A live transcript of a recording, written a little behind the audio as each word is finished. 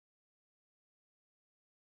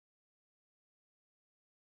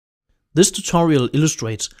This tutorial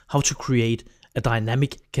illustrates how to create a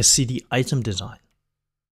dynamic Cacidi item design.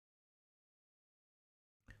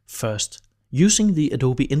 First, using the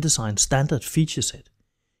Adobe InDesign standard feature set,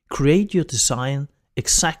 create your design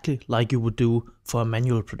exactly like you would do for a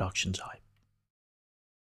manual production type.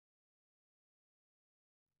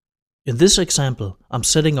 In this example, I'm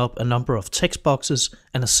setting up a number of text boxes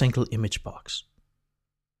and a single image box.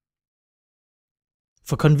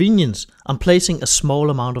 For convenience, I'm placing a small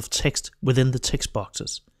amount of text within the text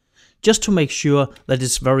boxes, just to make sure that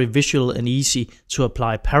it's very visual and easy to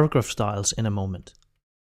apply paragraph styles in a moment.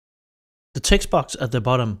 The text box at the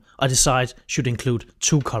bottom I decide should include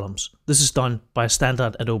 2 columns. This is done by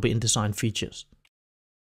standard Adobe InDesign features.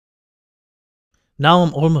 Now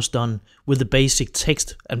I'm almost done with the basic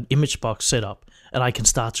text and image box setup, and I can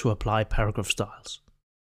start to apply paragraph styles.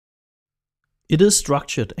 It is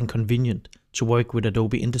structured and convenient to work with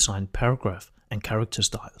Adobe InDesign paragraph and character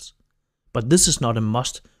styles, but this is not a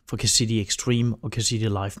must for Cacidi Extreme or Cacidi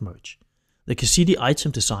LiveMerge. The Cacidi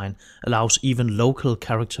Item Design allows even local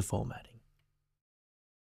character formatting.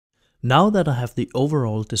 Now that I have the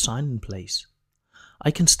overall design in place,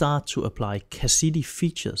 I can start to apply Cacidi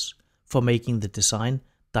features for making the design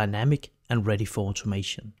dynamic and ready for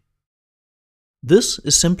automation. This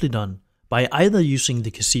is simply done by either using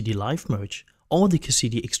the Cacidi LiveMerge or the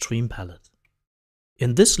Cacidi Extreme palette.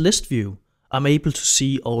 In this list view, I'm able to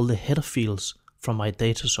see all the header fields from my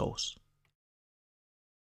data source.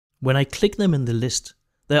 When I click them in the list,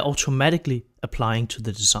 they're automatically applying to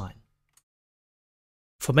the design.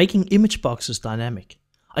 For making image boxes dynamic,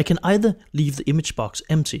 I can either leave the image box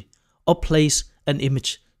empty or place an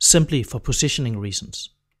image simply for positioning reasons.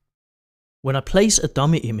 When I place a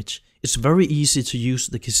dummy image, it's very easy to use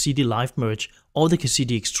the Cacidi LiveMerge or the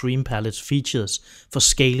Cacidi Extreme palette features for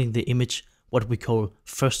scaling the image, what we call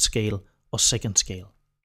first scale or second scale.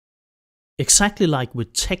 Exactly like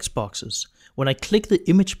with text boxes, when I click the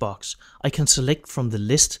image box, I can select from the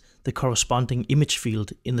list the corresponding image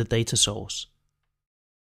field in the data source.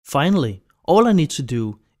 Finally, all I need to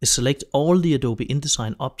do is select all the Adobe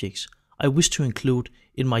InDesign objects I wish to include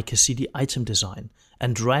in my Cacidi item design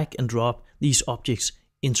and drag and drop these objects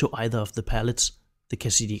into either of the palettes, the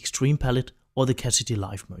Cacidi Extreme palette or the Cacidi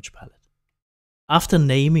LiveMerge palette. After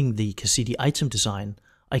naming the Cacidi item design,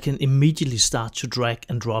 I can immediately start to drag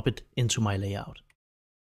and drop it into my layout.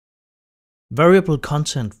 Variable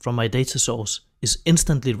content from my data source is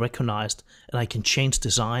instantly recognized, and I can change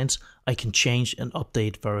designs, I can change and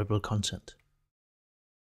update variable content.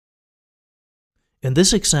 In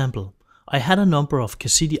this example, I had a number of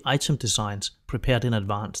Cacidi item designs prepared in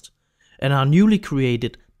advance, and our newly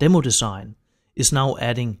created demo design is now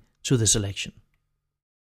adding to the selection.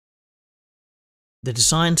 The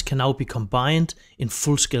designs can now be combined in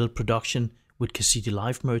full-scale production with Cacidi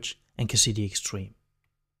LiveMerge and Cacidi Extreme.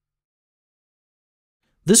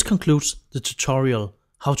 This concludes the tutorial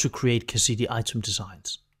how to create Cacidi item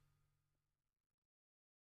designs.